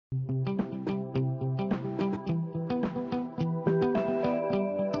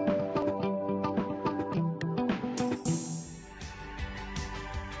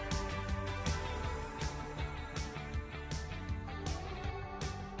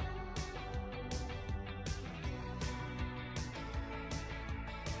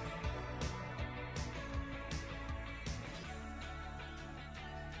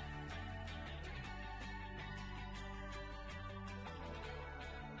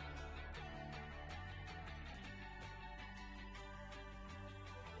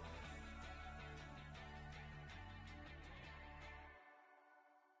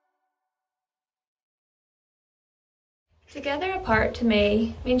Together apart to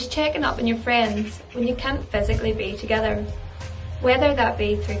me means checking up on your friends when you can't physically be together, whether that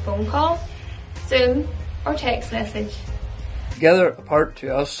be through phone call, Zoom or text message. Together apart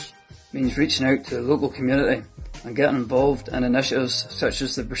to us means reaching out to the local community and getting involved in initiatives such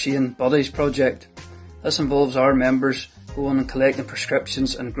as the Briseen Buddies project. This involves our members going and collecting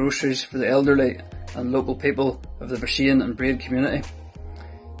prescriptions and groceries for the elderly and local people of the Briseen and Braid community.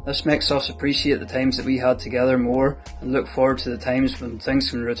 This makes us appreciate the times that we had together more and look forward to the times when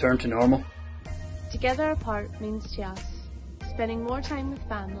things can return to normal. Together apart means to us spending more time with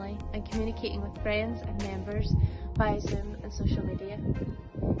family and communicating with friends and members via Zoom and social media.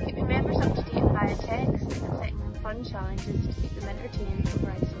 Keeping members up to date via text and setting them fun challenges to keep them entertained over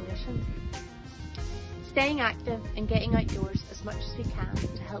isolation. Staying active and getting outdoors as much as we can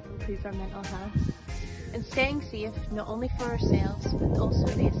to help improve our mental health. And staying safe not only for ourselves but also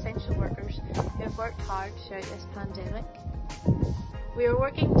the essential workers who have worked hard throughout this pandemic. We are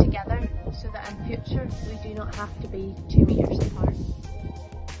working together so that in future we do not have to be 2 metres apart.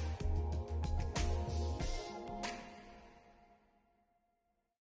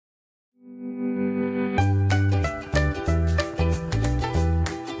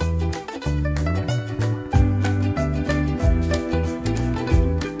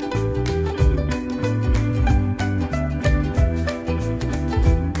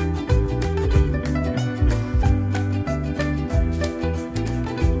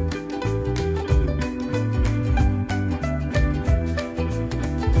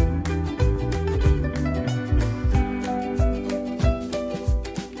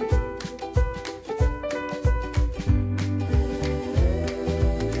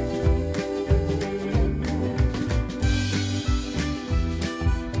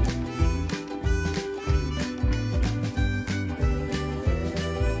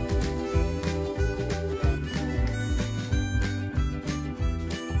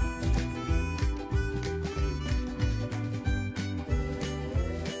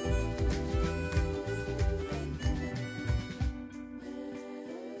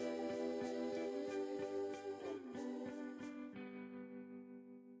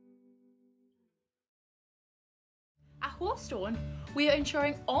 At Wholestone, we are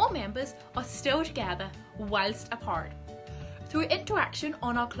ensuring all members are still together whilst apart through interaction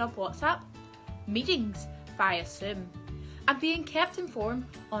on our club WhatsApp, meetings via Zoom, and being kept informed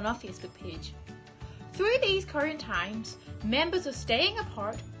on our Facebook page. Through these current times, members are staying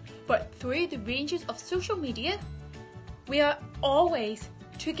apart, but through the ranges of social media, we are always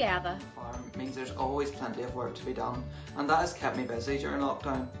together. Farm means there's always plenty of work to be done, and that has kept me busy during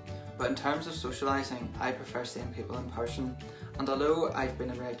lockdown. But in terms of socialising, I prefer seeing people in person, and although I've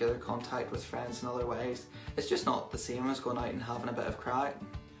been in regular contact with friends in other ways, it's just not the same as going out and having a bit of crack.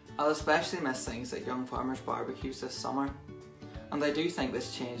 I'll especially miss things like Young Farmers barbecues this summer, and I do think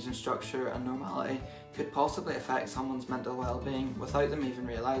this change in structure and normality could possibly affect someone's mental well-being without them even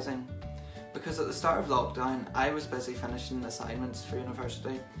realising. Because at the start of lockdown, I was busy finishing assignments for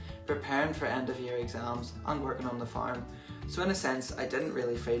university, preparing for end-of-year exams and working on the farm, so in a sense I didn't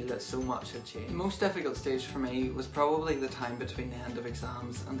really feel that so much had changed. The most difficult stage for me was probably the time between the end of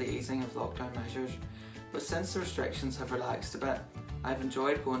exams and the easing of lockdown measures, but since the restrictions have relaxed a bit, I've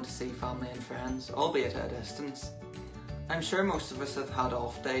enjoyed going to see family and friends, albeit at a distance. I'm sure most of us have had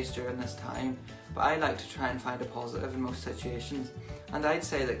off days during this time, but I like to try and find a positive in most situations, and I'd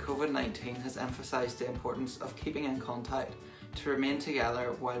say that COVID-19 has emphasised the importance of keeping in contact to remain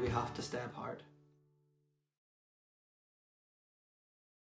together while we have to stay apart.